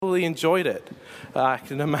probably enjoyed it. I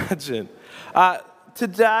can imagine.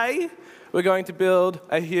 Today, we're going to build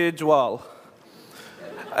a huge wall.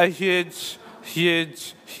 A huge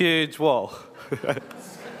wall.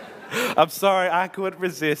 I'm sorry, I couldn't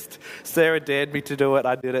resist. Sarah dared me to do it.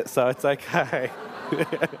 I did it, so it's okay.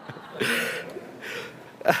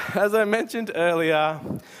 As I mentioned earlier,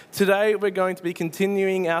 today we're going to be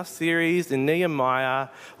continuing our series in Nehemiah,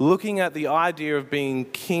 looking at the idea of being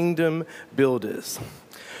kingdom builders.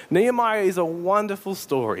 Nehemiah is a wonderful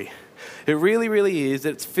story. It really, really is.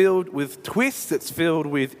 It's filled with twists. It's filled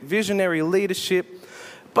with visionary leadership.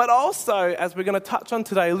 But also, as we're going to touch on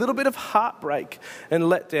today, a little bit of heartbreak and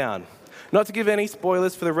letdown. Not to give any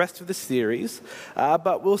spoilers for the rest of the series,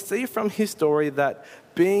 but we'll see from his story that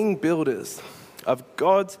being builders of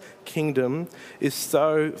God's kingdom is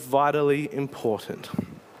so vitally important,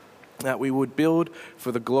 that we would build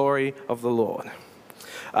for the glory of the Lord.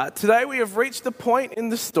 Today we have reached the point in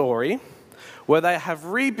the story where they have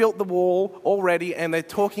rebuilt the wall already and they're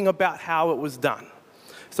talking about how it was done.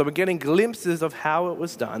 So we're getting glimpses of how it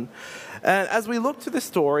was done. And as we look to the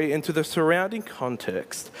story and to the surrounding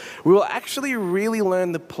context, we will actually really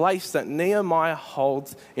learn the place that Nehemiah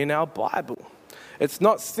holds in our Bible. It's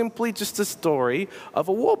not simply just a story of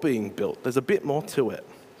a wall being built. There's a bit more to it.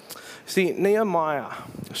 See, Nehemiah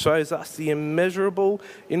shows us the immeasurable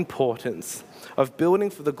importance of building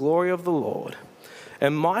for the glory of the Lord.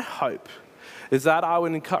 And my hope is that I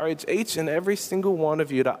would encourage each and every single one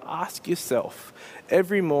of you to ask yourself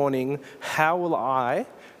every morning, how will I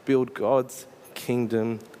build God's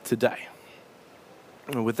kingdom today?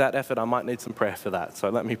 And with that effort, I might need some prayer for that. So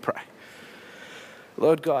let me pray.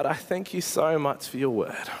 Lord God, I thank you so much for your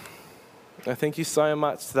word. I thank you so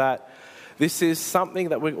much that this is something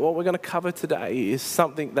that what we're going to cover today is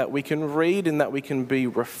something that we can read and that we can be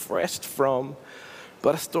refreshed from.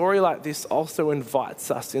 But a story like this also invites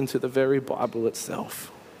us into the very Bible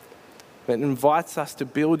itself. It invites us to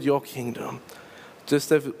build your kingdom.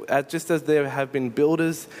 Just as there have been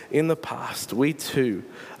builders in the past, we too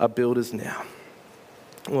are builders now.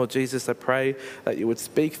 Lord Jesus, I pray that you would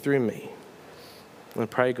speak through me. I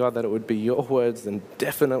pray, God, that it would be your words and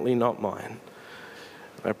definitely not mine.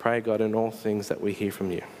 I pray, God, in all things that we hear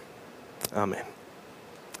from you. Amen.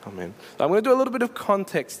 Amen. So I'm going to do a little bit of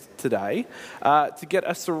context today to get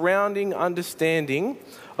a surrounding understanding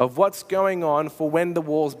of what's going on for when the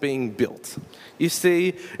wall's being built. You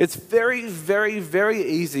see, it's very, very, very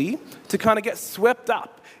easy to kind of get swept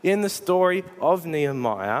up in the story of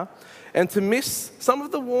Nehemiah and to miss some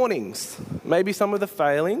of the warnings, maybe some of the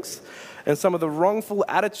failings, and some of the wrongful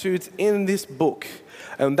attitudes in this book.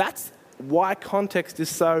 And that's why context is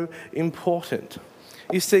so important.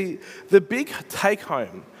 You see, the big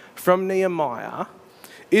take-home from Nehemiah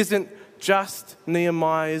isn't just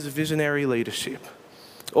Nehemiah's visionary leadership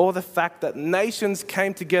or the fact that nations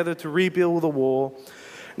came together to rebuild the wall.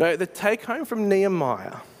 No, the take-home from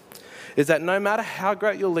Nehemiah is that no matter how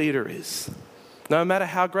great your leader is, no matter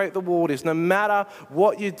how great the wall is, no matter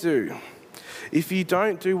what you do, if you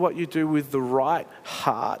don't do what you do with the right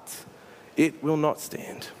heart, it will not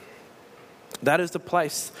stand. That is the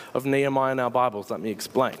place of Nehemiah in our Bibles. Let me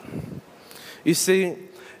explain. You see,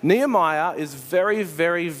 Nehemiah is very,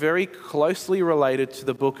 very, very closely related to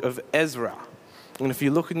the book of Ezra. And if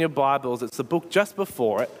you look in your Bibles, it's the book just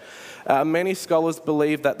before it. Many scholars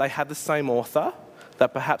believe that they had the same author,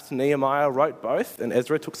 that perhaps Nehemiah wrote both and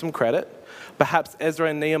Ezra took some credit. Perhaps Ezra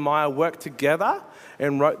and Nehemiah worked together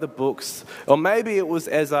and wrote the books. Or maybe it was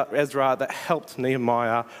Ezra that helped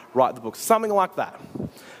Nehemiah write the books. Something like that.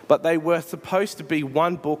 But they were supposed to be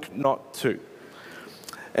one book, not two.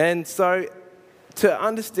 And so to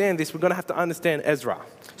understand this, we're going to have to understand Ezra.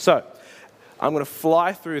 So I'm going to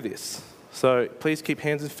fly through this. So please keep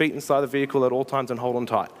hands and feet inside the vehicle at all times and hold on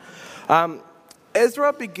tight.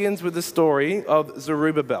 Ezra begins with the story of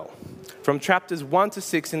Zerubbabel from chapters 1 to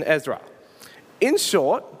 6 in Ezra. In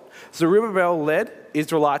short, Zerubbabel led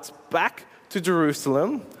Israelites back to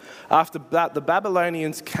Jerusalem after the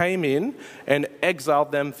Babylonians came in and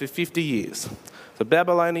exiled them for 50 years. The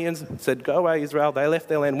Babylonians said, go away, Israel. They left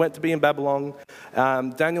their land, went to be in Babylon.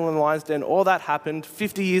 Daniel and Lion's Den, all that happened.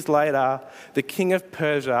 50 years later, the king of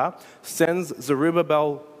Persia sends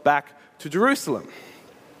Zerubbabel back to Jerusalem.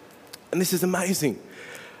 And this is amazing.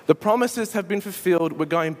 The promises have been fulfilled. We're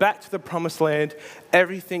going back to the promised land.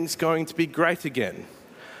 Everything's going to be great again.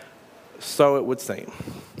 So it would seem.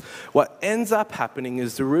 What ends up happening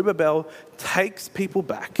is Zerubbabel takes people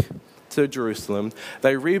back to Jerusalem.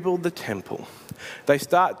 They rebuild the temple. They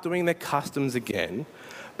start doing their customs again.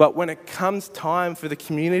 But when it comes time for the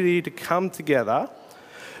community to come together,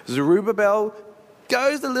 Zerubbabel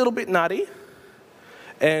goes a little bit nutty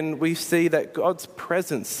and we see that God's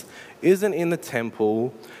presence isn't in the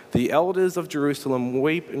temple. The elders of Jerusalem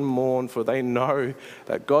weep and mourn, for they know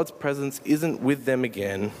that God's presence isn't with them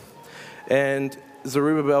again. And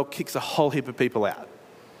Zerubbabel kicks a whole heap of people out.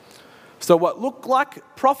 So what looked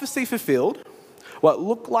like prophecy fulfilled, what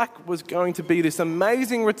looked like was going to be this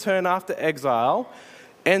amazing return after exile,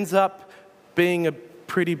 ends up being a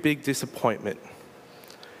pretty big disappointment.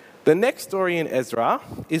 The next story in Ezra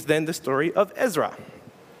is then the story of Ezra.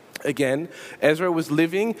 Again, Ezra was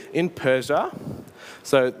living in Persia.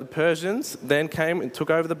 So the Persians then came and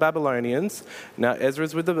took over the Babylonians. Now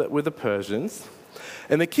Ezra's with the Persians.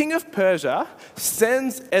 And the king of Persia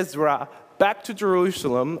sends Ezra back to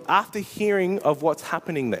Jerusalem after hearing of what's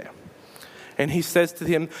happening there. And he says to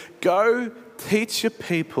him, go teach your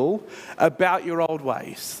people about your old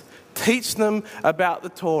ways. Teach them about the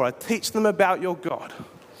Torah. Teach them about your God.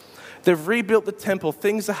 They've rebuilt the temple.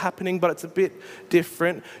 Things are happening, but it's a bit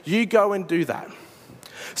different. You go and do that.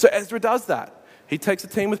 So Ezra does that. He takes a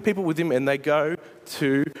team of people with him and they go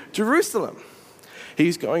to Jerusalem.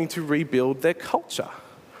 He's going to rebuild their culture.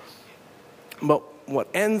 But what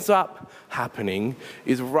ends up happening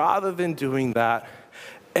is rather than doing that,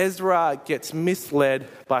 Ezra gets misled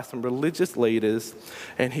by some religious leaders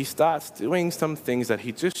and he starts doing some things that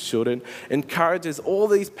he just shouldn't, encourages all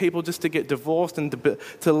these people just to get divorced and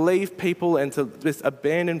to leave people and to just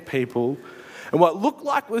abandon people. And what looked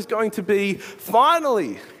like was going to be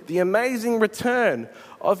finally the amazing return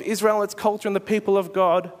of Israel and its culture and the people of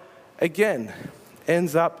God again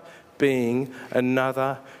ends up being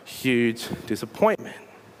another huge disappointment.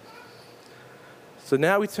 So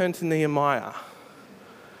now we turn to Nehemiah.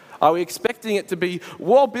 Are we expecting it to be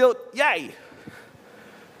wall built? Yay!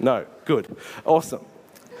 No. Good. Awesome.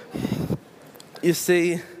 You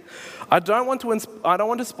see, I don't want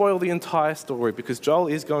to spoil the entire story because Joel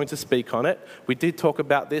is going to speak on it. We did talk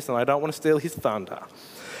about this and I don't want to steal his thunder.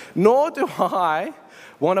 Nor do I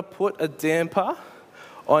want to put a damper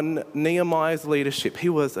on Nehemiah's leadership. He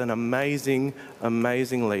was an amazing,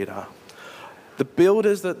 amazing leader. The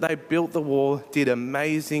builders that they built the wall did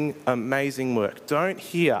amazing, amazing work. Don't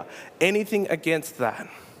hear anything against that.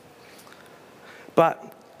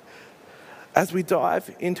 But as we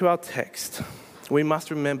dive into our text, we must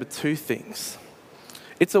remember two things.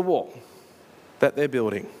 It's a wall that they're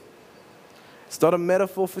building. It's not a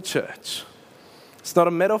metaphor for church. It's not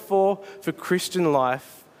a metaphor for Christian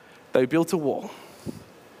life. They built a wall.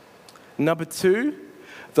 Number two,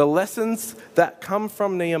 the lessons that come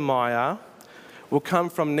from Nehemiah will come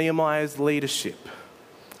from Nehemiah's leadership.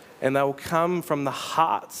 And they will come from the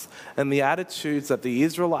hearts and the attitudes that the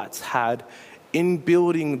Israelites had in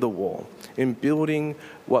building the wall, in building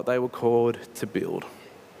what they were called to build.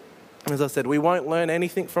 As I said, we won't learn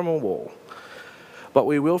anything from a wall, but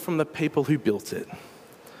we will from the people who built it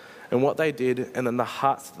and what they did and then the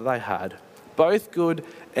hearts that they had, both good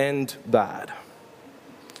and bad.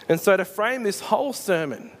 And so to frame this whole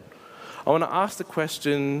sermon, I want to ask the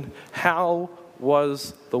question, how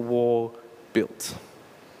was the wall built?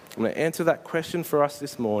 I'm going to answer that question for us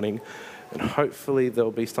this morning, and hopefully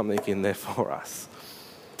there'll be something in there for us.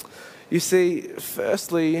 You see,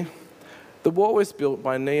 firstly, the wall was built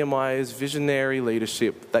by Nehemiah's visionary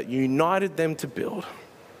leadership that united them to build.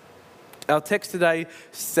 Our text today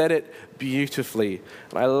said it beautifully.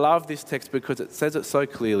 And I love this text because it says it so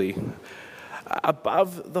clearly.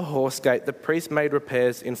 Above the horse gate, the priest made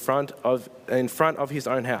repairs in front of his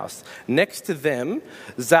own house. Next to them,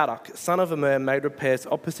 Zadok, son of Immer, made repairs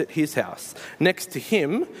opposite his house. Next to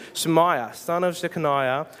him, Shemaiah, son of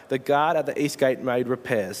Shechaniah, the guard at the east gate, made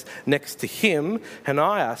repairs. Next to him,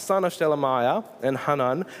 Hananiah, son of Shelemiah, and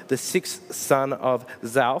Hanan, the sixth son of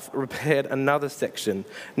Zalph, repaired another section.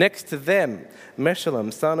 Next to them,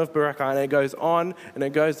 Meshullam, son of Berechiah, and it goes on and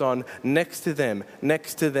it goes on. Next to them,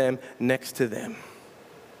 next to them, next to them.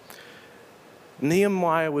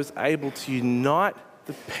 Nehemiah was able to unite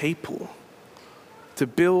the people to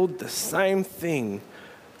build the same thing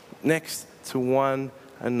next to one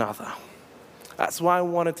another. That's why I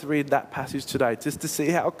wanted to read that passage today, just to see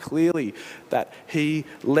how clearly that he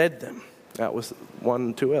led them. That was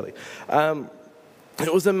one too early.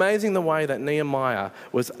 It was amazing the way that Nehemiah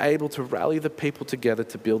was able to rally the people together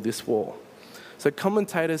to build this wall. So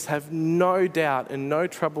commentators have no doubt and no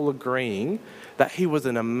trouble agreeing that he was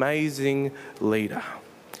an amazing leader.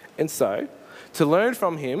 And so, to learn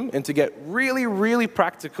from him and to get really, really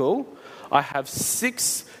practical, I have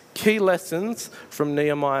 6 key lessons from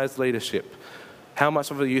Nehemiah's leadership. How much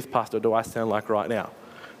of a youth pastor do I sound like right now?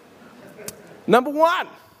 Number 1,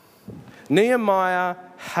 Nehemiah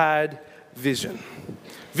had vision.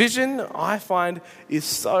 Vision, I find, is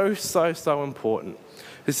so important.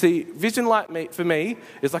 You see, vision for me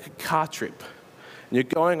is like a car trip. And you're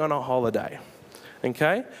going on a holiday,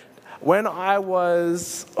 okay? When I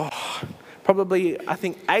was probably, I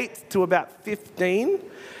think, 8 to about 15,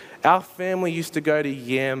 our family used to go to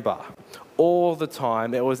Yamba all the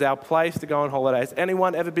time. It was our place to go on holidays.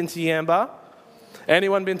 Anyone ever been to Yamba?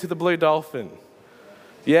 Anyone been to the Blue Dolphin?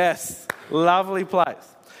 Yes, lovely place.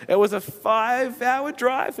 It was a 5-hour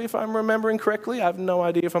drive, if I'm remembering correctly. I have no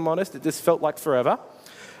idea if I'm honest. It just felt like forever.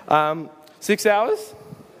 6 hours?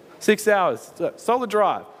 6 hours. Solid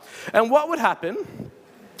drive. And what would happen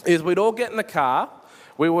is we'd all get in the car.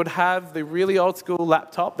 We would have the really old school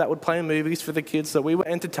laptop that would play movies for the kids, so we were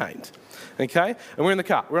entertained. Okay? And we're in the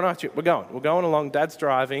car. We're on our trip. We're going along. Dad's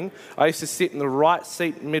driving. I used to sit in the right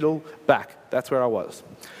seat, middle, back. That's where I was.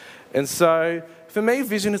 And so, for me,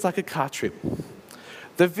 vision is like a car trip.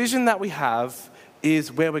 The vision that we have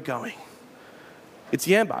is where we're going. It's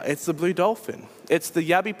Yamba. It's the Blue Dolphin. It's the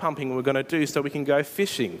yabby pumping we're going to do so we can go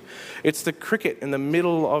fishing. It's the cricket in the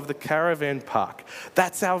middle of the caravan park.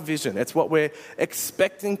 That's our vision. It's what we're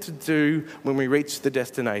expecting to do when we reach the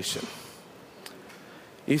destination.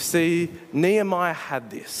 You see, Nehemiah had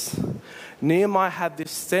this. Nehemiah had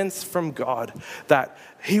this sense from God that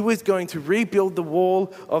he was going to rebuild the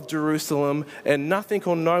wall of Jerusalem, and nothing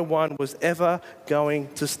or no one was ever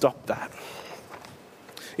going to stop that.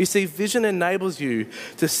 You see, vision enables you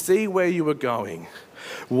to see where you are going,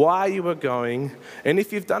 why you are going, and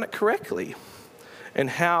if you've done it correctly, and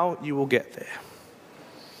how you will get there.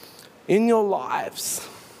 In your lives,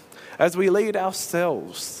 as we lead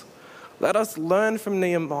ourselves, let us learn from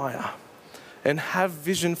Nehemiah and have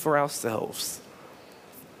vision for ourselves.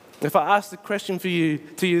 If I ask the question to you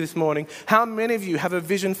this morning, how many of you have a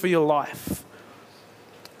vision for your life?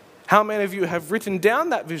 How many of you have written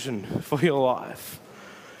down that vision for your life?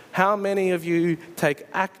 How many of you take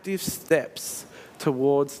active steps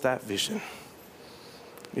towards that vision?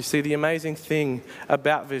 You see, the amazing thing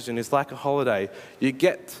about vision is like a holiday. You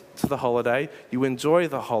get to the holiday, you enjoy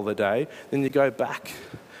the holiday, then you go back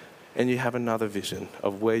and you have another vision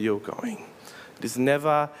of where you're going. It is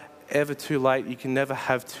never, ever too late. You can never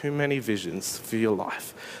have too many visions for your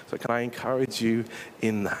life. So can I encourage you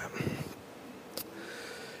in that?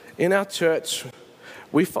 In our church,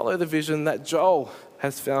 we follow the vision that Joel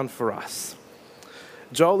has found for us.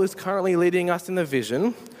 Joel is currently leading us in the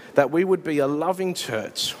vision that we would be a loving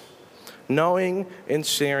church, knowing and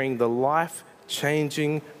sharing the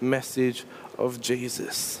life-changing message of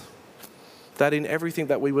Jesus. That in everything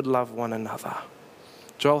that we would love one another.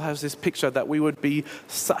 Joel has this picture that we would be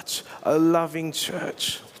such a loving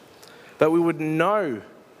church, that we would know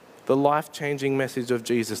the life-changing message of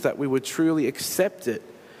Jesus, that we would truly accept it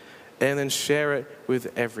and then share it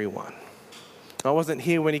with everyone. I wasn't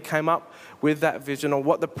here when he came up with that vision or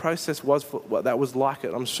what the process was for what that was like.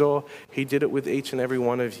 I'm sure he did it with each and every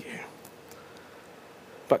one of you.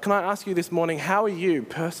 But can I ask you this morning, how are you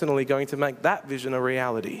personally going to make that vision a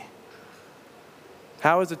reality?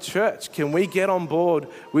 How as a church can we get on board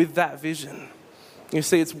with that vision? You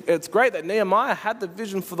see, it's great that Nehemiah had the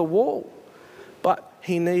vision for the wall, but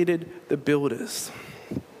he needed the builders.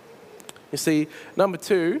 You see, number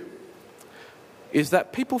 2 is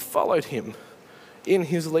that people followed him in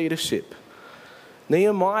his leadership.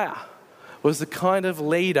 Nehemiah was the kind of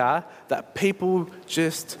leader that people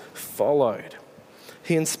just followed.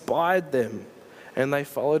 He inspired them and they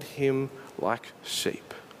followed him like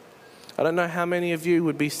sheep. I don't know how many of you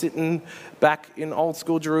would be sitting back in old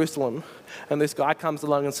school Jerusalem and this guy comes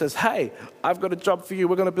along and says, "Hey, I've got a job for you.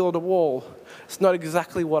 We're going to build a wall." It's not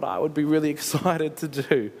exactly what I would be really excited to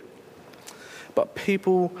do. But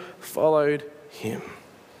people followed him.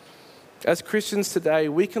 As Christians today,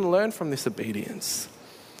 we can learn from this obedience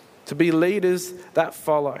to be leaders that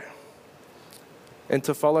follow and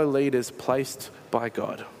to follow leaders placed by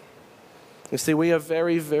God. You see, we are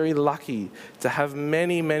very, very lucky to have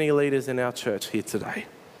many, many leaders in our church here today.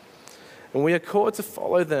 And we are called to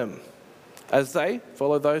follow them as they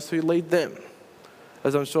follow those who lead them.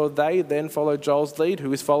 As I'm sure they then follow Joel's lead,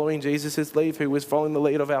 who is following Jesus' lead, who is following the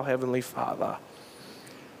lead of our Heavenly Father.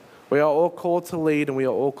 We are all called to lead and we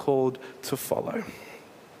are all called to follow.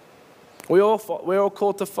 We're all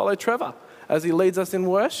called to follow Trevor as he leads us in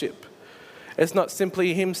worship. It's not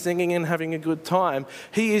simply him singing and having a good time.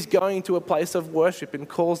 He is going to a place of worship and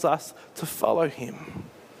calls us to follow him.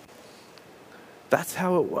 That's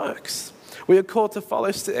how it works. We are called to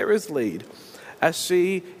follow Sarah's lead as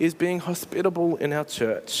she is being hospitable in our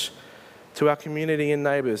church to our community and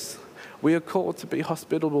neighbours. We are called to be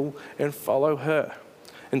hospitable and follow her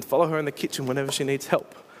in the kitchen whenever she needs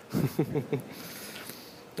help.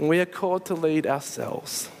 And we are called to lead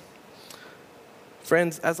ourselves.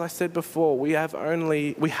 Friends, as I said before, we have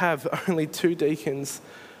only 2 deacons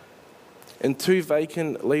and 2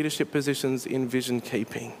 vacant leadership positions in vision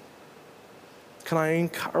keeping. Can I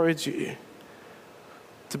encourage you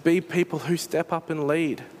to be people who step up and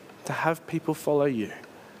lead, to have people follow you?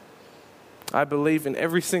 I believe in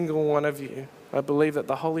every single one of you. I believe that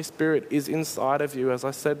the Holy Spirit is inside of you, as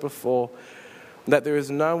I said before, that there is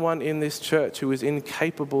no one in this church who is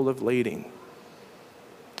incapable of leading.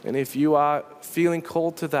 And if you are feeling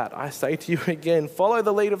called to that, I say to you again, follow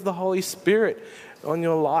the lead of the Holy Spirit on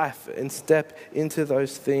your life and step into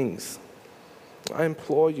those things. I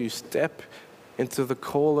implore you, step into the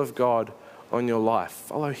call of God on your life.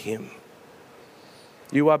 Follow Him.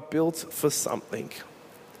 You are built for something.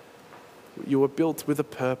 You are built with a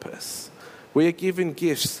purpose. We are given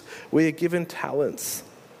gifts. We are given talents.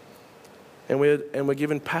 And we're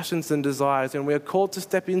given passions and desires, and we are called to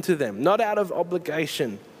step into them, not out of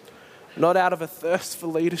obligation, not out of a thirst for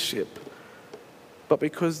leadership, but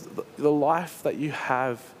because the life that you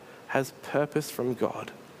have has purpose from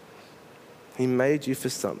God. He made you for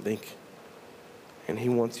something, and He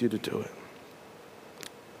wants you to do it.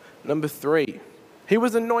 Number 3, he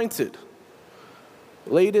was anointed.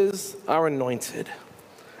 Leaders are anointed.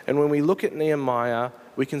 And when we look at Nehemiah,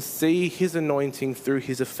 we can see his anointing through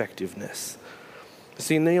his effectiveness.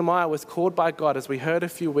 See, Nehemiah was called by God, as we heard a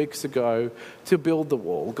few weeks ago, to build the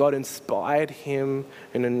wall. God inspired him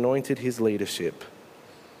and anointed his leadership.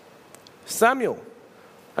 Samuel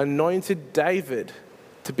anointed David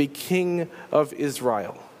to be king of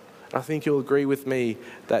Israel. I think you'll agree with me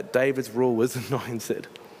that David's rule was anointed.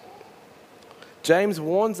 James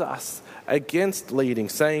warns us against leading,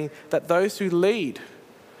 saying that those who lead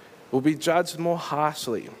will be judged more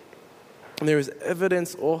harshly. And there is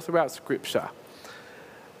evidence all throughout Scripture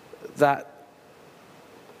that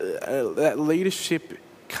leadership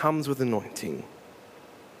comes with anointing.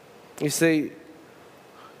 You see,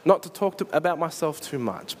 not to talk about myself too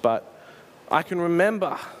much, but I can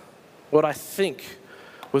remember what I think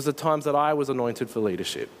was the times that I was anointed for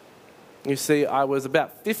leadership. You see, I was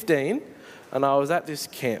about 15 and I was at this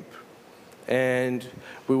camp and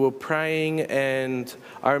we were praying, and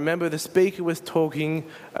I remember the speaker was talking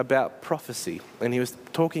about prophecy, and he was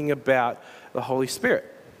talking about the Holy Spirit.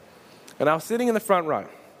 And I was sitting in the front row,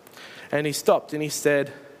 and he stopped and he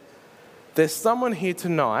said, there's someone here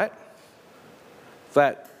tonight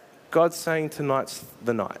that God's saying tonight's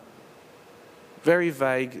the night. Very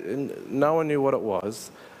vague, and no one knew what it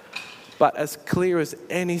was, but as clear as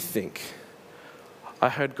anything, I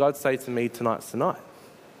heard God say to me, tonight's the night.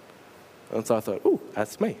 And so I thought, ooh,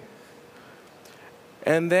 that's me.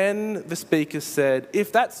 And then the speaker said, if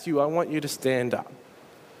that's you, I want you to stand up.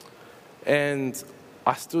 And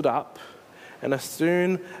I stood up, and as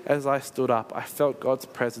soon as I stood up, I felt God's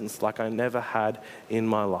presence like I never had in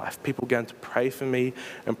my life. People began to pray for me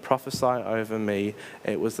and prophesy over me.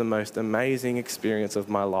 It was the most amazing experience of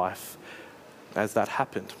my life as that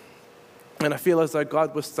happened. And I feel as though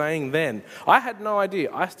God was saying then, I had no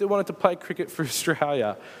idea. I still wanted to play cricket for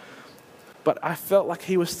Australia. But I felt like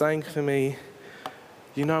He was saying to me,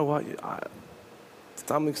 you know what,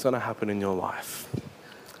 something's going to happen in your life.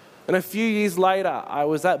 And a few years later, I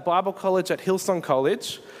was at Bible college at Hillsong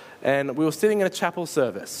College, and we were sitting in a chapel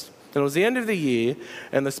service. And it was the end of the year,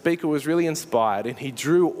 and the speaker was really inspired, and he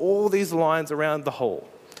drew all these lines around the hall.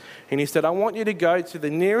 And he said, I want you to go to the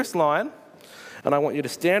nearest line, and I want you to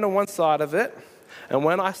stand on one side of it, and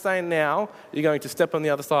when I say now, you're going to step on the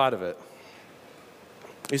other side of it.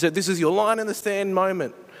 He said, this is your line in the sand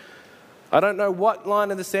moment. I don't know what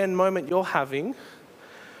line in the sand moment you're having,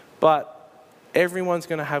 but everyone's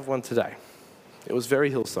going to have one today. It was very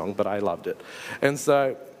Hillsong, but I loved it. And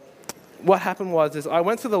so what happened was I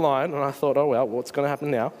went to the line and I thought, oh, well, what's going to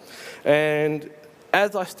happen now? And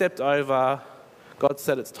as I stepped over, God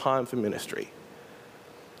said it's time for ministry.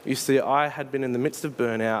 You see, I had been in the midst of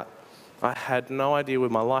burnout. I had no idea where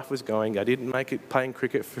my life was going. I didn't make it playing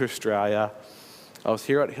cricket for Australia. I was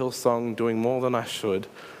here at Hillsong doing more than I should.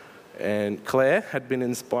 And Claire had been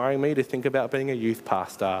inspiring me to think about being a youth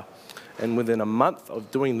pastor. And within a month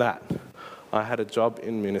of doing that, I had a job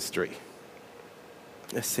in ministry.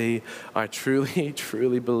 You see, I truly,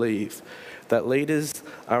 truly believe that leaders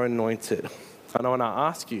are anointed. And I want to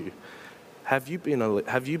ask you, have you been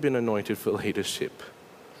anointed for leadership?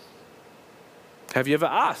 Have you ever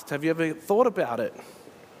asked? Have you ever thought about it?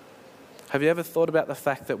 Have you ever thought about the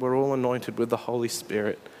fact that we're all anointed with the Holy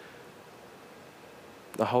Spirit?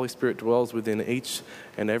 The Holy Spirit dwells within each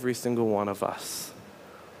and every single one of us.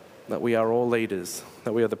 That we are all leaders.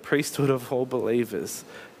 That we are the priesthood of all believers,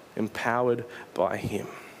 empowered by Him.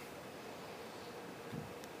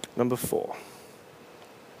 Number 4,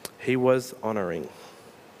 he was honouring.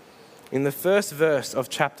 In the first verse of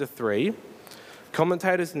chapter 3,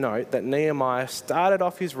 commentators note that Nehemiah started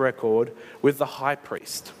off his record with the high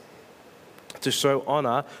priest to show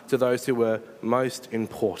honour to those who were most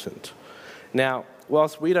important. Now,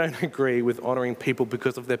 whilst we don't agree with honouring people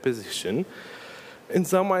because of their position, in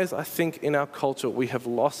some ways I think in our culture we have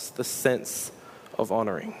lost the sense of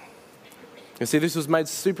honouring. You see, this was made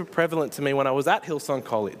super prevalent to me when I was at Hillsong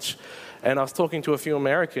College. And I was talking to a few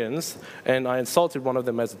Americans, and I insulted one of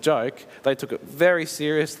them as a joke. They took it very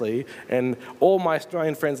seriously, and all my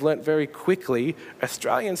Australian friends learnt very quickly,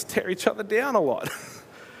 Australians tear each other down a lot.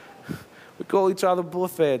 We call each other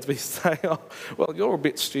bullfeds. We say, oh, well, you're a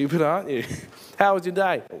bit stupid, aren't you? How was your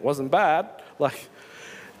day? It wasn't bad.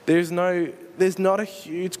 There's not a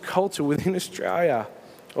huge culture within Australia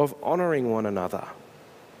of honouring one another.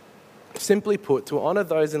 Simply put, to honour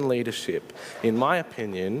those in leadership, in my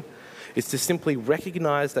opinion, is to simply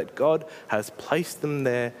recognise that God has placed them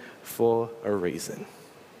there for a reason.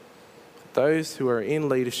 Those who are in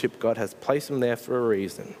leadership, God has placed them there for a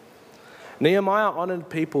reason. Nehemiah honoured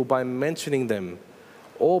people by mentioning them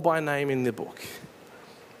all by name in the book.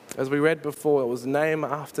 As we read before, it was name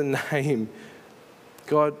after name.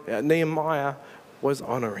 Nehemiah was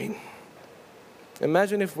honouring.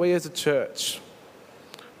 Imagine if we as a church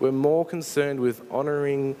were more concerned with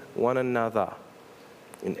honouring one another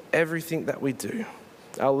in everything that we do,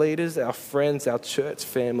 our leaders, our friends, our church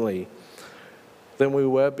family, than we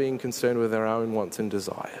were being concerned with our own wants and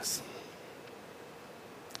desires.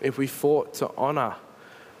 If we fought to honour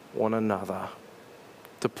one another,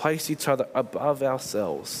 to place each other above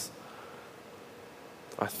ourselves,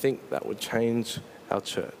 I think that would change our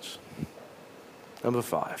church. Number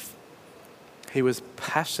 5, he was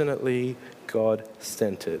passionately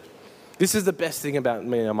God-centered. This is the best thing about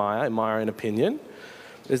Nehemiah, in my own opinion,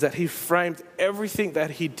 is that he framed everything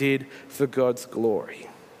that he did for God's glory.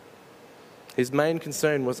 His main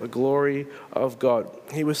concern was the glory of God.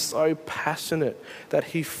 He was so passionate that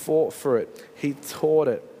he fought for it. He taught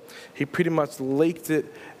it. He pretty much leaked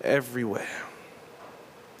it everywhere.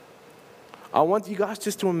 I want you guys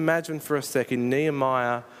just to imagine for a second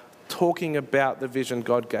Nehemiah talking about the vision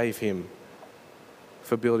God gave him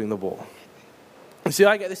for building the wall. You see,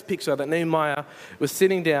 I get this picture that Nehemiah was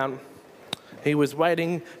sitting down. He was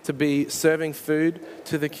waiting to be serving food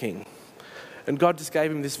to the king. And God just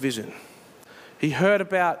gave him this vision. He heard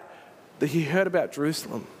about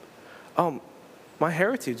Jerusalem. My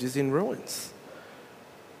heritage is in ruins.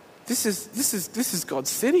 This is God's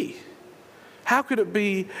city. How could it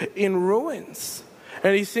be in ruins?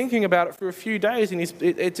 And he's thinking about it for a few days, and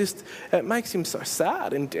it makes him so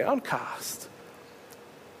sad and downcast.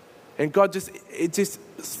 And God just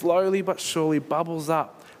slowly but surely bubbles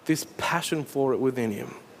up this passion for it within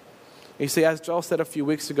him. You see, as Joel said a few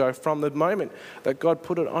weeks ago, from the moment that God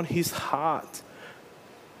put it on his heart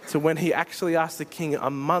to when he actually asked the king, a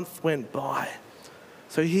month went by.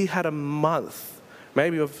 So he had a month,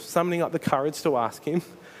 maybe of summoning up the courage to ask him,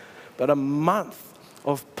 but a month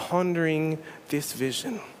of pondering this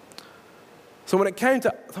vision. So when it came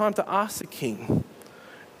to time to ask the king,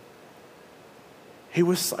 he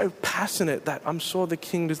was so passionate that I'm sure the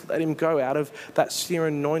king just let him go out of that sheer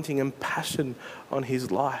anointing and passion on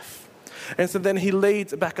his life. And so then he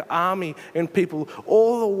leads back an army and people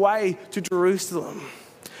all the way to Jerusalem.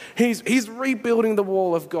 He's rebuilding the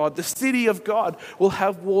wall of God. The city of God will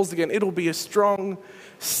have walls again. It'll be a strong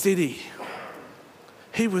city.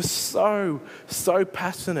 He was so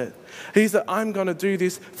passionate. He said, I'm going to do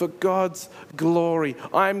this for God's glory.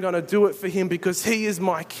 I'm going to do it for him because he is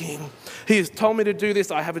my king. He has told me to do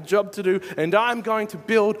this. I have a job to do, and I'm going to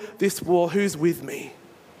build this wall. Who's with me?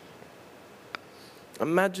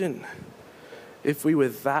 Imagine if we were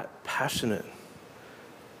that passionate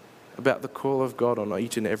about the call of God on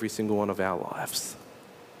each and every single one of our lives.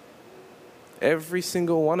 Every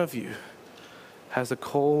single one of you has a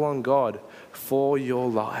call on God for your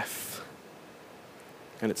life.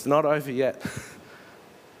 And it's not over yet.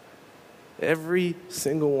 Every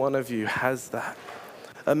single one of you has that.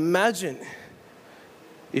 Imagine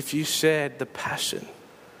if you shared the passion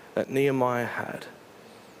that Nehemiah had.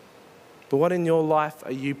 But what in your life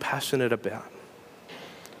are you passionate about?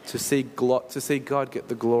 To see God get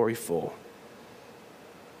the glory for?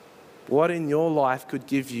 What in your life could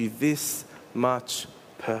give you this much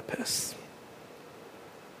purpose?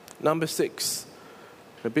 Number 6,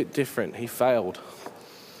 a bit different. He failed.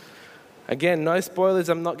 Again, no spoilers.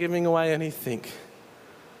 I'm not giving away anything.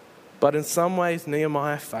 But in some ways,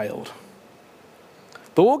 Nehemiah failed.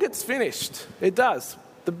 The wall gets finished. It does.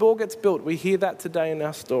 The wall gets built. We hear that today in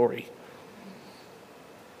our story.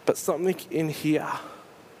 But something in here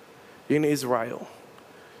in Israel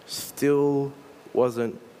still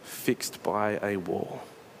wasn't fixed by a wall.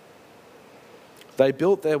 They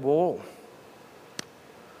built their wall,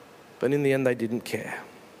 but in the end they didn't care.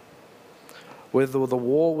 Whether the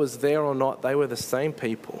wall was there or not, they were the same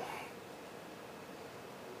people.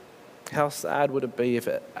 How sad would it be if,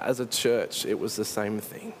 as a church, it was the same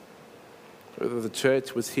thing? Whether the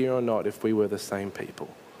church was here or not, if we were the same people.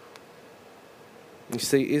 You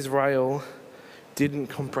see, Israel didn't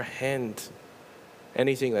comprehend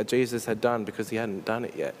anything that Jesus had done because he hadn't done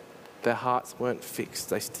it yet. Their hearts weren't fixed.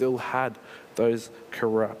 They still had those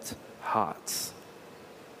corrupt hearts.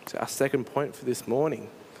 So our second point for this morning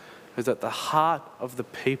is that the heart of the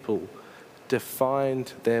people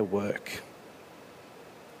defined their work.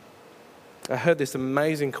 I heard this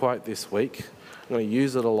amazing quote this week. I'm going to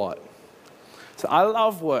use it a lot. So I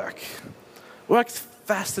love work. Work's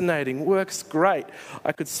fascinating. Work's great.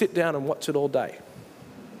 I could sit down and watch it all day.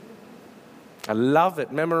 I love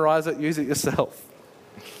it. Memorize it. Use it yourself.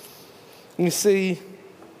 You see,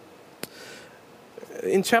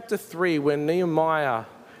 in chapter 3, when Nehemiah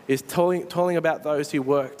is telling about those who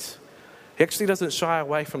worked, he actually doesn't shy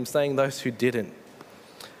away from saying those who didn't.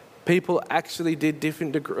 People actually did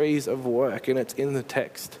different degrees of work, and it's in the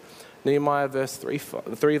text. Nehemiah 3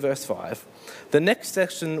 verse 5. The next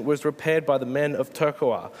section was repaired by the men of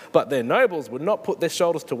Tekoa, but their nobles would not put their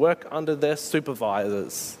shoulders to work under their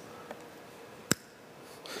supervisors.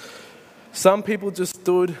 Some people just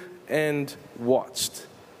stood and watched.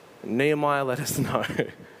 Nehemiah let us know.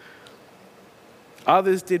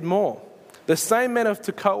 Others did more. The same men of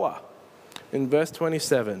Tekoa, in verse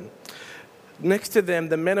 27, next to them,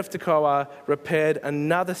 the men of Tekoa repaired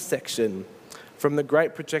another section from the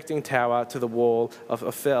great projecting tower to the wall of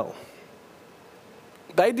Ophel.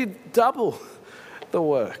 They did double the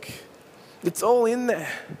work. It's all in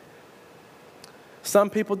there. Some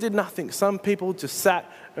people did nothing. Some people just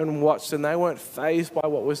sat and watched, and they weren't fazed by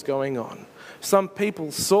what was going on. Some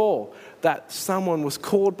people saw that someone was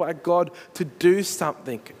called by God to do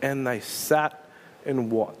something, and they sat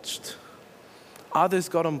and watched. Others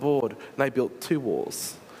got on board, and they built 2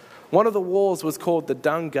 walls. One of the walls was called the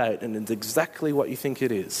Dung Gate, and it's exactly what you think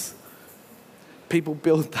it is. People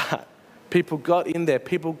built that. People got in there.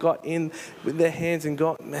 People got in with their hands and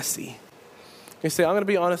got messy. You see, I'm going to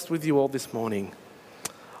be honest with you all this morning.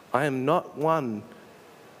 I am not one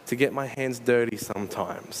to get my hands dirty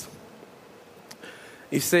sometimes.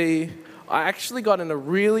 You see, I actually got in a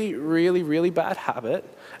really, really, really bad habit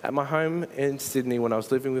at my home in Sydney when I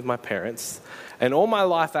was living with my parents. And all my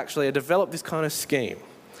life, actually, I developed this kind of scheme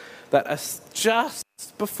that just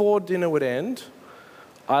before dinner would end,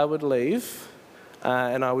 I would leave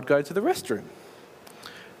and I would go to the restroom.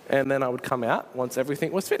 And then I would come out once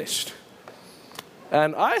everything was finished.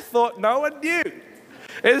 And I thought no one knew.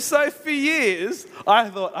 And so for years, I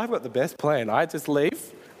thought, I've got the best plan. I just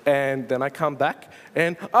leave, and then I come back,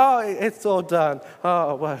 and, oh, it's all done.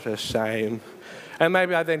 Oh, what a shame. And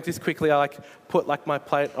maybe I then just quickly, I put my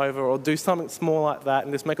plate over or do something small like that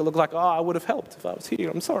and just make it look like, oh, I would have helped if I was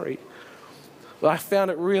here. I'm sorry. But I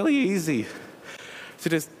found it really easy to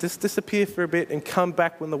just disappear for a bit and come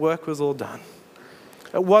back when the work was all done.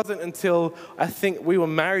 It wasn't until I think we were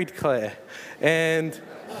married, Claire, and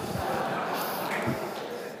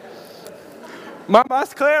Mum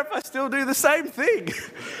asked Claire if I still do the same thing.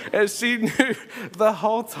 And she knew the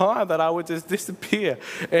whole time that I would just disappear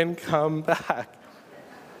and come back.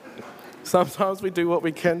 Sometimes we do what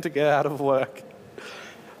we can to get out of work.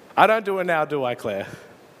 I don't do it now, do I, Claire?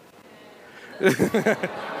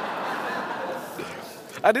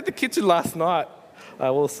 I did the kitchen last night, I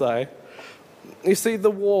will say. You see,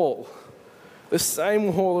 the wall, the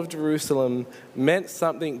same wall of Jerusalem, meant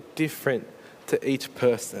something different to each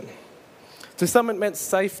person. To some, it meant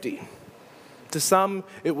safety. To some,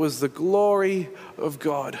 it was the glory of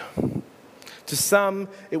God. To some,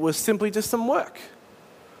 it was simply just some work.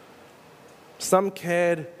 Some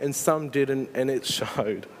cared and some didn't, and it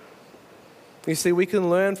showed. You see, we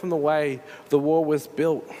can learn from the way the wall was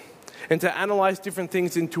built and to analyze different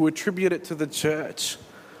things and to attribute it to the church.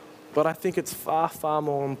 But I think it's far, far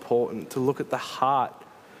more important to look at the heart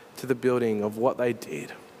to the building of what they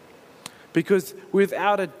did. Because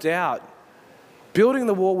without a doubt, building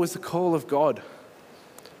the wall was a call of God.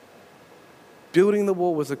 Building the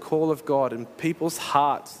wall was a call of God, and people's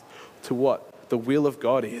hearts to what the will of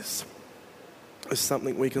God is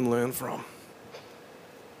something we can learn from.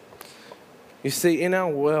 You see, in our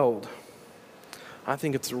world, I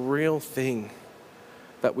think it's a real thing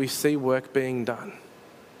that we see work being done.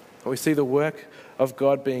 We see the work of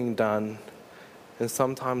God being done, and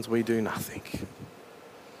sometimes we do nothing.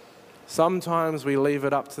 Sometimes we leave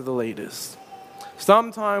it up to the leaders.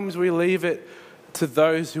 Sometimes we leave it to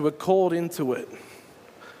those who are called into it.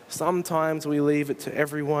 Sometimes we leave it to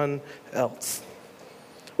everyone else.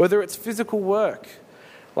 Whether it's physical work,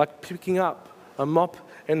 like picking up a mop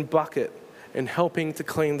and bucket and helping to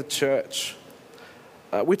clean the church,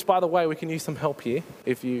 which, by the way, we can use some help here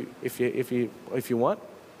if you want.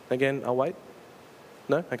 Again, I'll wait.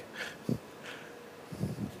 No? Okay.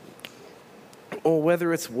 Or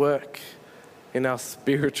whether it's work in our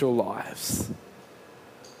spiritual lives,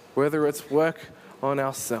 whether it's work on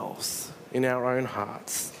ourselves, in our own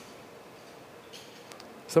hearts.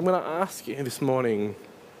 So I'm going to ask you this morning,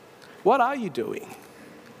 what are you doing?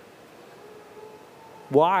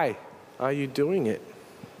 Why are you doing it?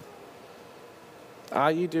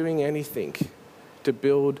 Are you doing anything to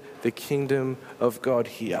build the kingdom of God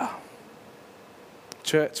here?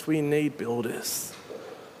 Church, we need builders,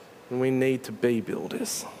 and we need to be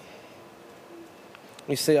builders.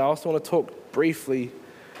 You see, I also want to talk briefly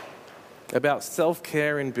about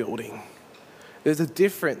self-care in building. There's a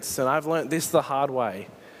difference, and I've learnt this the hard way,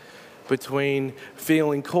 between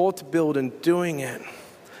feeling called to build and doing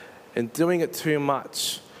it too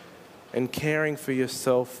much, and caring for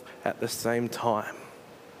yourself at the same time.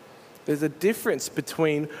 There's a difference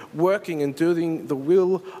between working and doing the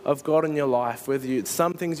will of God in your life, whether it's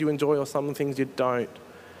some things you enjoy or some things you don't,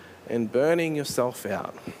 and burning yourself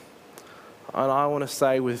out. And I want to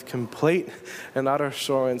say with complete and utter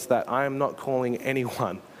assurance that I am not calling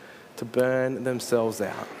anyone to burn themselves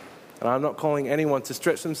out. And I'm not calling anyone to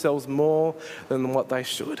stretch themselves more than what they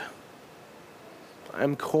should.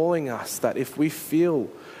 I'm calling us that if we feel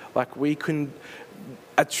like we can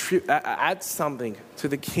add something to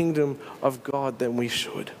the kingdom of God, then we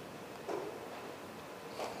should.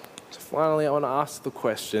 So finally, I want to ask the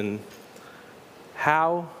question,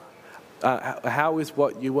 how is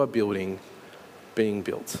what you are building being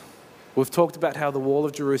built? We've talked about how the wall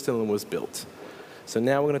of Jerusalem was built. So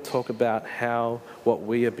now we're going to talk about how what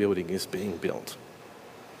we are building is being built.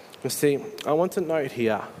 You see, I want to note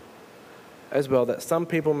here as well that some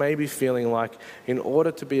people may be feeling like in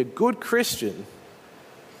order to be a good Christian,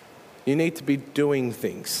 you need to be doing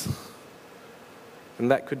things.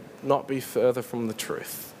 And that could not be further from the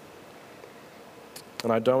truth.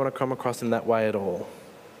 And I don't want to come across in that way at all.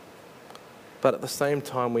 But at the same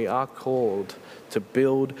time, we are called to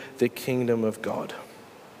build the kingdom of God.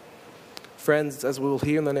 Friends, as we will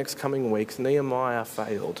hear in the next coming weeks, Nehemiah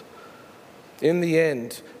failed. In the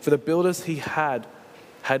end, for the builders he had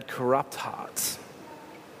corrupt hearts.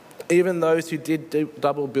 Even those who did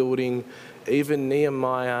double building, even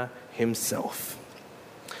Nehemiah himself.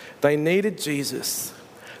 They needed Jesus.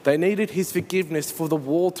 They needed his forgiveness for the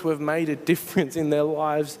wall to have made a difference in their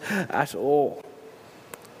lives at all.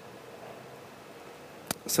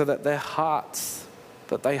 So that their hearts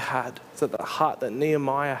that they had, so that the heart that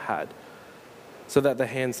Nehemiah had, the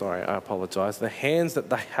hands that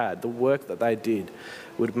they had, the work that they did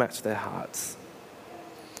would match their hearts.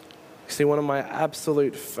 You see, one of my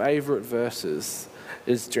absolute favourite verses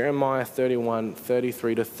is Jeremiah 31,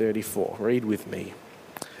 33 to 34. Read with me.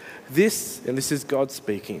 This is God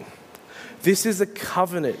speaking. This is a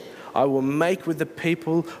covenant I will make with the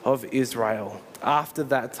people of Israel. After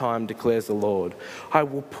that time, declares the Lord, I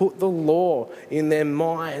will put the law in their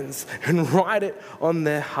minds and write it on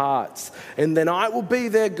their hearts. And then I will be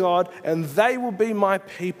their God and they will be my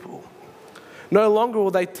people. No longer will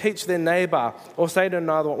they teach their neighbor or say to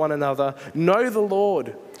one another, know the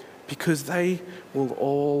Lord, because they will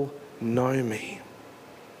all know me.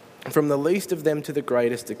 From the least of them to the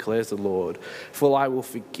greatest, declares the Lord, for I will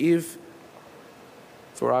forgive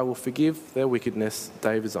their wickedness.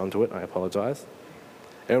 David's onto it, I apologize.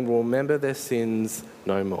 And will remember their sins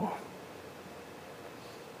no more.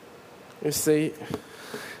 You see,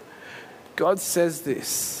 God says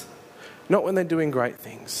this, not when they're doing great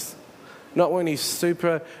things, not when he's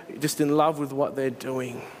super just in love with what they're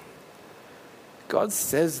doing. God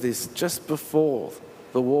says this just before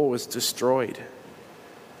the war was destroyed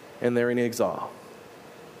and they're in exile.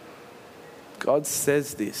 God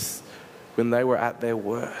says this when they were at their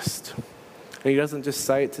worst. And he doesn't just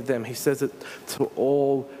say it to them, he says it to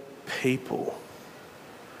all people.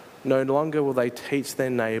 No longer will they teach their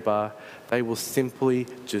neighbor, they will simply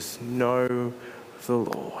just know the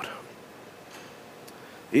Lord.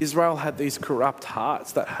 Israel had these corrupt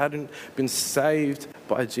hearts that hadn't been saved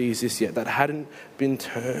by Jesus yet, that hadn't been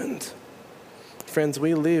turned. Friends,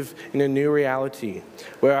 we live in a new reality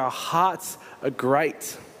where our hearts are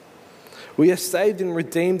great. We are saved and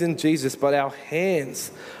redeemed in Jesus, but our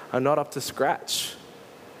hands are not up to scratch.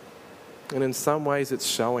 And in some ways it's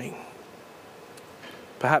showing.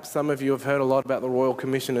 Perhaps some of you have heard a lot about the Royal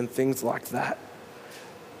Commission and things like that.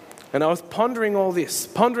 And I was pondering all this,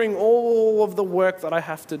 pondering all of the work that I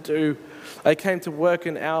have to do. I came to work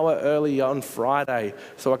an hour early on Friday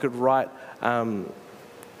so I could write,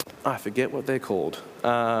 I forget what they're called,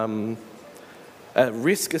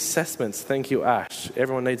 risk assessments. Thank you, Ash.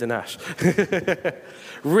 Everyone needs an Ash.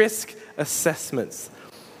 Risk assessments.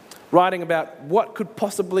 Writing about what could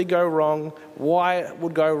possibly go wrong, why it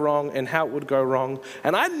would go wrong, and how it would go wrong.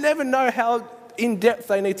 And I never know how in-depth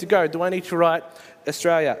they need to go. Do I need to write,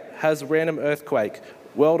 Australia has random earthquake,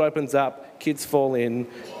 world opens up, kids fall in,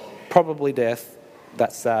 probably death,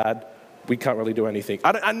 that's sad, we can't really do anything.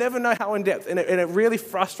 I never know how in-depth, and it really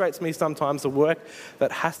frustrates me sometimes, the work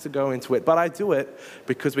that has to go into it. But I do it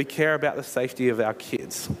because we care about the safety of our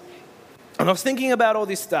kids. And I was thinking about all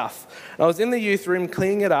this stuff. I was in the youth room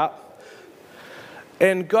cleaning it up.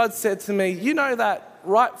 And God said to me, you know that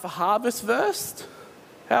ripe for harvest verse?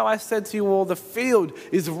 How I said to you all, the field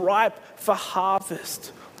is ripe for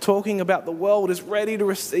harvest. Talking about the world is ready to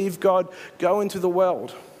receive God. Go into the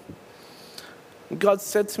world. And God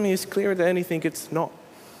said to me, as clear as anything, it's not.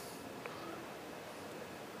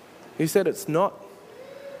 He said it's not.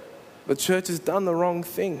 The church has done the wrong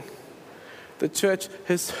thing. The church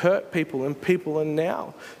has hurt people, and people are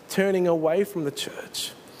now turning away from the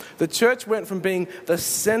church. The church went from being the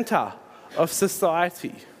center of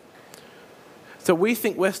society. So we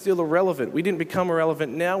think we're still irrelevant. We didn't become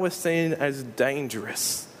irrelevant. Now we're seen as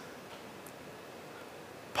dangerous.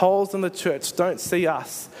 Poles in the church don't see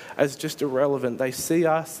us as just irrelevant. They see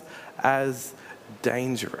us as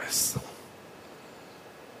dangerous.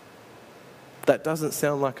 That doesn't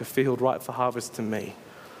sound like a field ripe for harvest to me.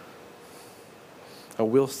 I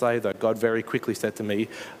will say, though, God very quickly said to me,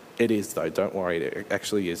 it is, though, don't worry, it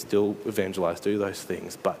actually is. Still evangelize, do those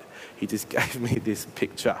things. But he just gave me this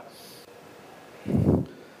picture.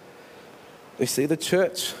 You see, the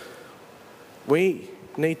church, we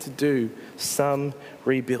need to do some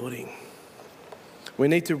rebuilding. We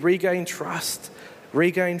need to regain trust,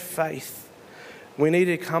 regain faith. We need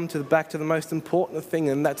to come back to the most important thing,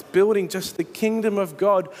 and that's building just the kingdom of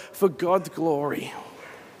God for God's glory.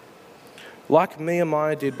 Like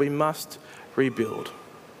Nehemiah did, we must rebuild.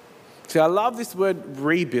 See, I love this word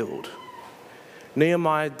rebuild.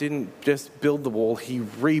 Nehemiah didn't just build the wall, he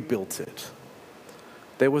rebuilt it.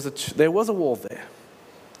 There was a wall there.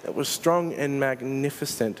 It was strong and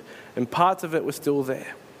magnificent, and parts of it were still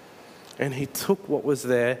there. And he took what was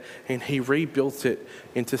there and he rebuilt it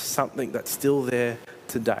into something that's still there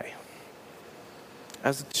today.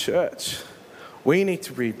 As a church, we need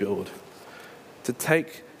to rebuild, to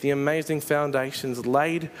take the amazing foundations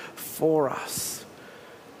laid for us.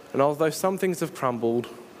 And although some things have crumbled,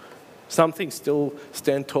 some things still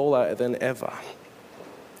stand taller than ever.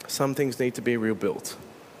 Some things need to be rebuilt.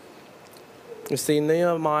 You see,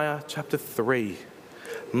 Nehemiah chapter 3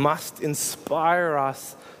 must inspire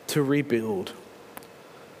us to rebuild,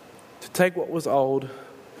 to take what was old,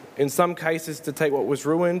 in some cases to take what was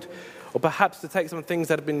ruined, or perhaps to take some things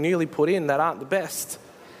that have been newly put in that aren't the best,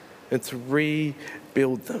 and to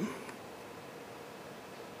rebuild them.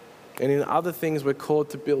 And in other things, we're called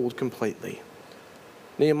to build completely.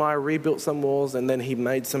 Nehemiah rebuilt some walls, and then he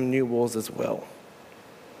made some new walls as well.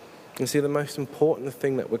 You see, the most important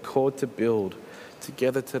thing that we're called to build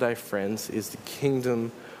together today, friends, is the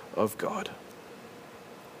kingdom of God.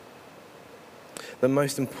 The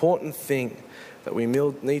most important thing that we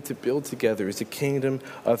need to build together is the kingdom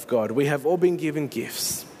of God. We have all been given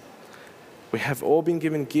gifts. We have all been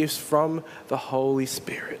given gifts from the Holy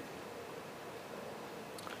Spirit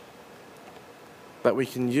that we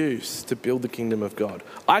can use to build the kingdom of God.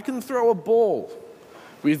 I can throw a ball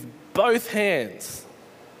with both hands.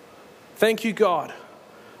 Thank you, God.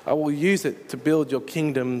 I will use it to build your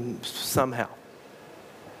kingdom somehow.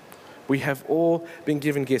 We have all been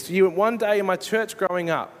given gifts. One day in my church growing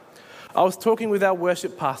up, I was talking with our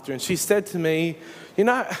worship pastor, and she said to me, you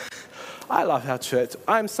know, I love our church.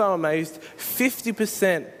 I'm so amazed.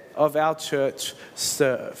 50% of our church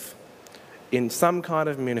serve in some kind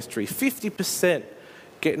of ministry. 50%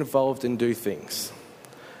 get involved and do things.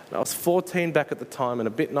 And I was 14 back at the time and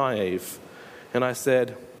a bit naive. And I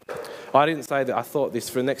said, I didn't say that, I thought this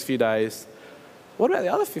for the next few days. What about the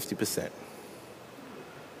other 50%?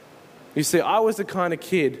 You see, I was the kind of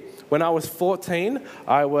kid, when I was 14,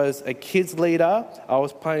 I was a kids leader. I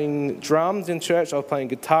was playing drums in church. I was playing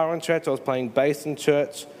guitar in church. I was playing bass in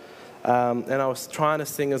church. And I was trying to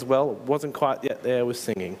sing as well. It wasn't quite yet there with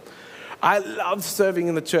singing. I loved serving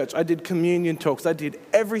in the church. I did communion talks. I did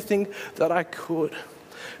everything that I could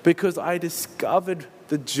because I discovered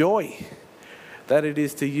the joy that it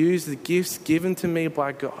is to use the gifts given to me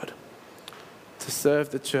by God to serve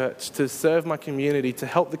the church, to serve my community, to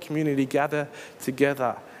help the community gather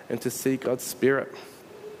together and to see God's Spirit.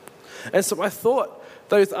 And so I thought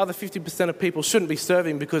those other 50% of people shouldn't be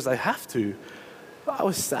serving because they have to. I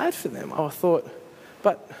was sad for them. I thought,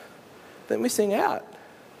 but they're missing out.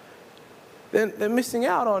 They're missing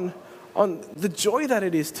out on the joy that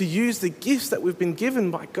it is to use the gifts that we've been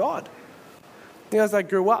given by God. As I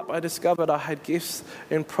grew up, I discovered I had gifts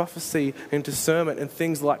in prophecy and discernment and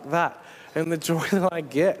things like that. And the joy that I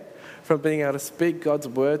get from being able to speak God's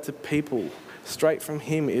word to people straight from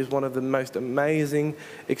Him is one of the most amazing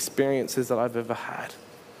experiences that I've ever had.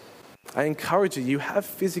 I encourage you, you have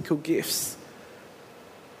physical gifts.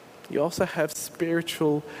 You also have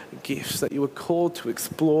spiritual gifts that you are called to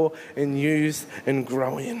explore and use and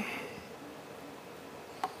grow in.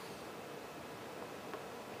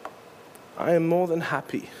 I am more than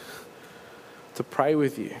happy to pray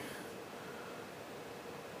with you,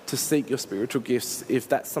 to seek your spiritual gifts if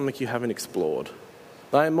that's something you haven't explored.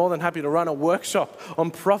 I am more than happy to run a workshop on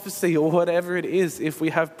prophecy or whatever it is if we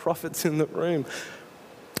have prophets in the room.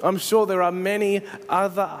 I'm sure there are many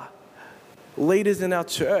other leaders in our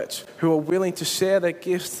church who are willing to share their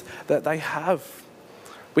gifts that they have.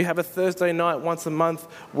 We have a Thursday night, once a month,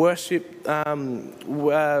 worship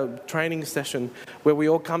training session where we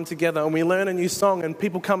all come together and we learn a new song and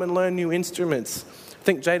people come and learn new instruments. I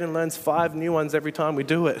think Jaden learns 5 new ones every time we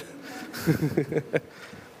do it.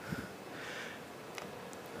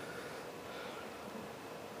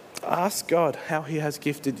 Ask God how He has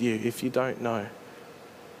gifted you if you don't know.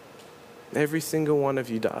 Every single one of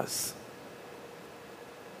you does.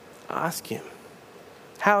 Ask Him,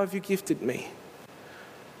 how have you gifted me?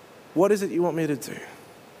 What is it you want me to do?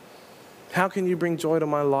 How can you bring joy to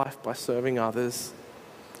my life by serving others?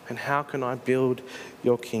 And how can I build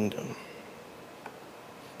your kingdom?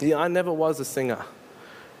 Yeah, I never was a singer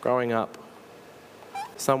growing up.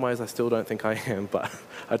 In some ways I still don't think I am, but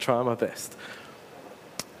I try my best.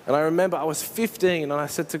 And I remember I was 15 and I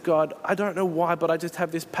said to God, I don't know why, but I just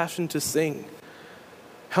have this passion to sing.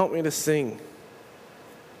 Help me to sing.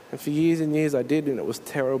 And for years and years I did, and it was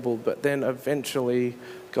terrible, but then eventually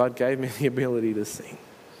God gave me the ability to sing.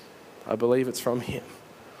 I believe it's from Him.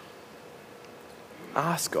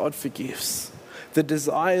 Ask God for gifts. The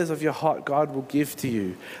desires of your heart God will give to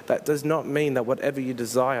you. That does not mean that whatever you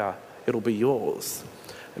desire, it'll be yours.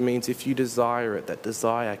 It means if you desire it, that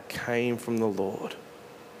desire came from the Lord.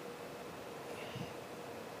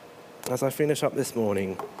 As I finish up this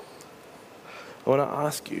morning, I want to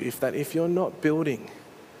ask you if you're not building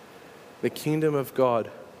the kingdom of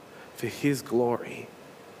God for His glory,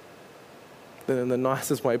 then in the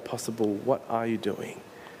nicest way possible, what are you doing?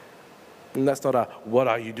 And that's not a what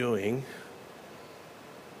are you doing?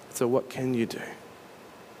 It's a what can you do?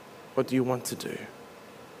 What do you want to do?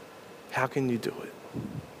 How can you do it?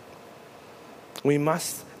 We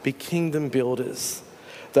must be kingdom builders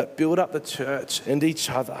that build up the church and each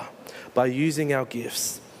other by using our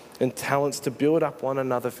gifts and talents to build up one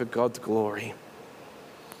another for God's glory.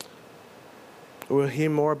 We'll hear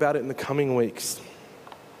more about it in the coming weeks.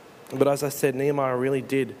 But as I said, Nehemiah really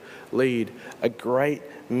did lead a great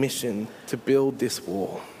mission to build this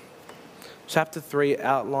wall. Chapter 3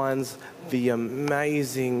 outlines the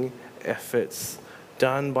amazing efforts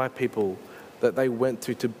done by people that they went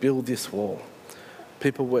to build this wall.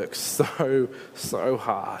 People worked so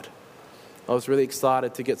hard. I was really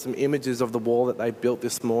excited to get some images of the wall that they built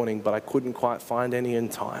this morning, but I couldn't quite find any in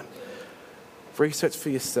time. Research for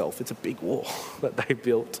yourself. It's a big wall that they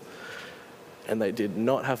built. And they did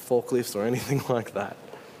not have forklifts or anything like that.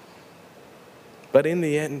 But in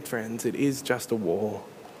the end, friends, it is just a wall.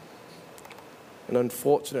 And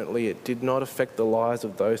unfortunately, it did not affect the lives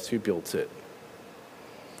of those who built it.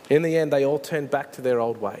 In the end, they all turned back to their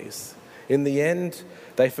old ways. In the end,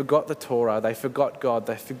 they forgot the Torah, they forgot God,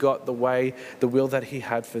 they forgot the way, the will that He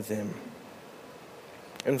had for them.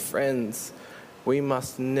 And friends, we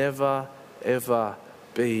must never, ever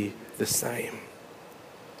be the same.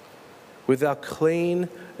 With our clean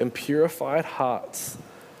and purified hearts,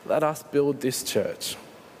 let us build this church.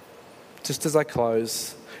 Just as I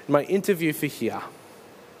close, in my interview for here,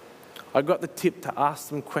 I got the tip to ask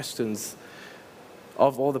some questions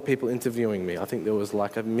of all the people interviewing me. I think there was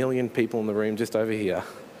like 1 million people in the room just over here.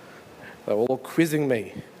 They were all quizzing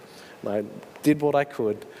me. And I did what I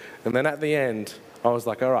could. And then at the end, I was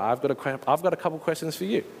like, all right, I've got a couple questions for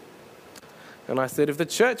you. And I said, if the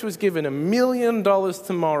church was given $1 million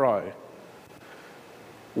tomorrow,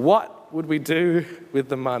 what would we do with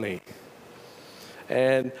the money?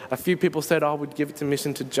 And a few people said, I would give it to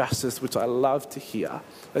Mission to Justice, which I love to hear.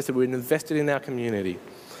 They said, we're invested in our community.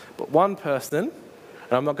 But one person,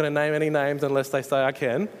 and I'm not going to name any names unless they say I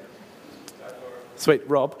can. Sweet,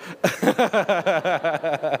 Rob.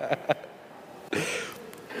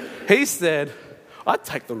 He said, I'd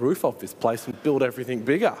take the roof off this place and build everything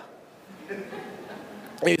bigger.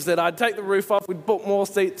 He said, I'd take the roof off, we'd put more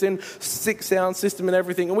seats in, 6 sound system and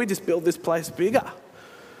everything, and we just build this place bigger.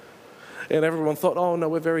 And everyone thought, oh no,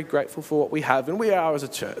 we're very grateful for what we have, and we are as a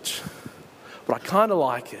church. But I kind of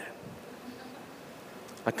like it.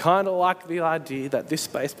 I kind of like the idea that this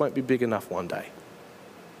space won't be big enough one day.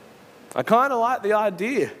 I kind of like the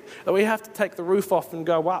idea that we have to take the roof off and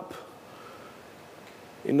go up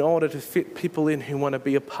in order to fit people in who want to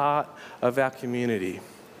be a part of our community.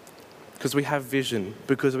 Because we have vision,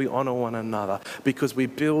 because we honour one another, because we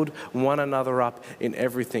build one another up in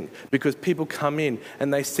everything, because people come in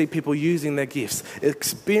and they see people using their gifts,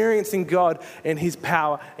 experiencing God and His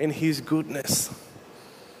power and His goodness.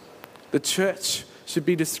 The church should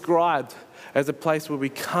be described as a place where we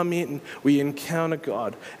come in, we encounter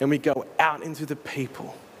God, and we go out into the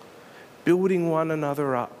people, building one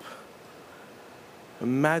another up.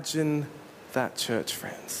 Imagine that church,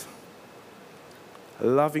 friends. A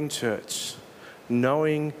loving church,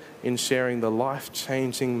 knowing and sharing the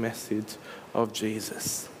life-changing message of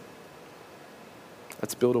Jesus.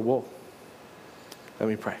 Let's build a wall. Let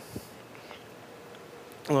me pray.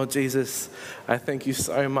 Lord Jesus, I thank you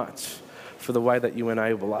so much for the way that you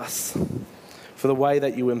enable us, for the way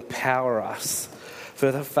that you empower us,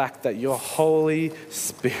 for the fact that your Holy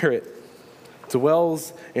Spirit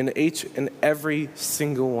dwells in each and every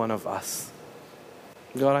single one of us.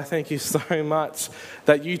 God, I thank you so much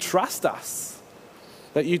that you trust us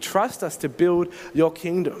to build your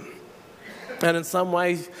kingdom. And in some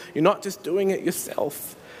ways, you're not just doing it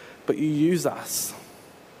yourself, but you use us.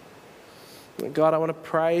 God, I want to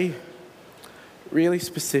pray really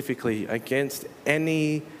specifically against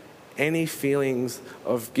any feelings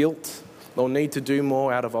of guilt or need to do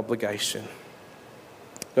more out of obligation.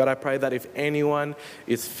 God, I pray that if anyone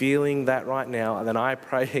is feeling that right now, then I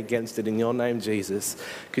pray against it in your name, Jesus,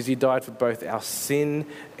 because you died for both our sin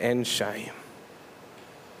and shame.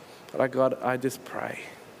 But God, I just pray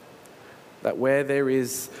that where there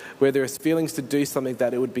is feelings to do something,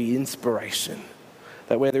 that it would be inspiration.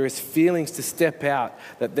 That where there is feelings to step out,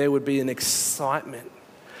 that there would be an excitement.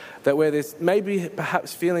 That where there's maybe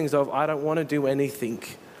perhaps feelings of, I don't want to do anything.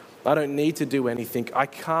 I don't need to do anything. I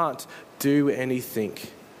can't do anything.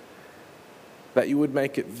 That you would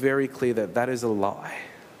make it very clear that that is a lie.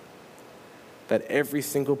 That every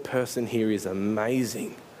single person here is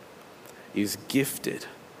amazing, is gifted,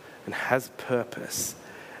 and has purpose,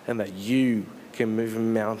 and that you can move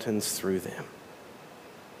mountains through them.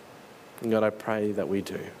 And God, I pray that we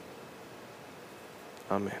do.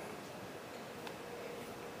 Amen.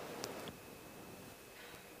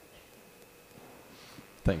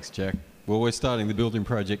 Thanks, Jack. Well, we're starting the building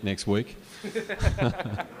project next week.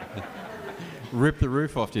 Rip the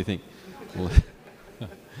roof off, do you think? Well,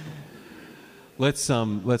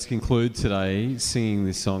 let's conclude today singing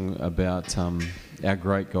this song about our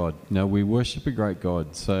great God. No, we worship a great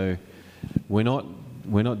God, so we're not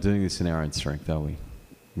doing this in our own strength, are we?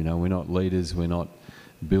 You know, we're not leaders. We're not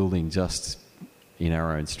building just in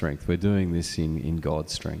our own strength. We're doing this in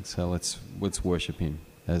God's strength. So let's worship Him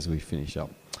as we finish up.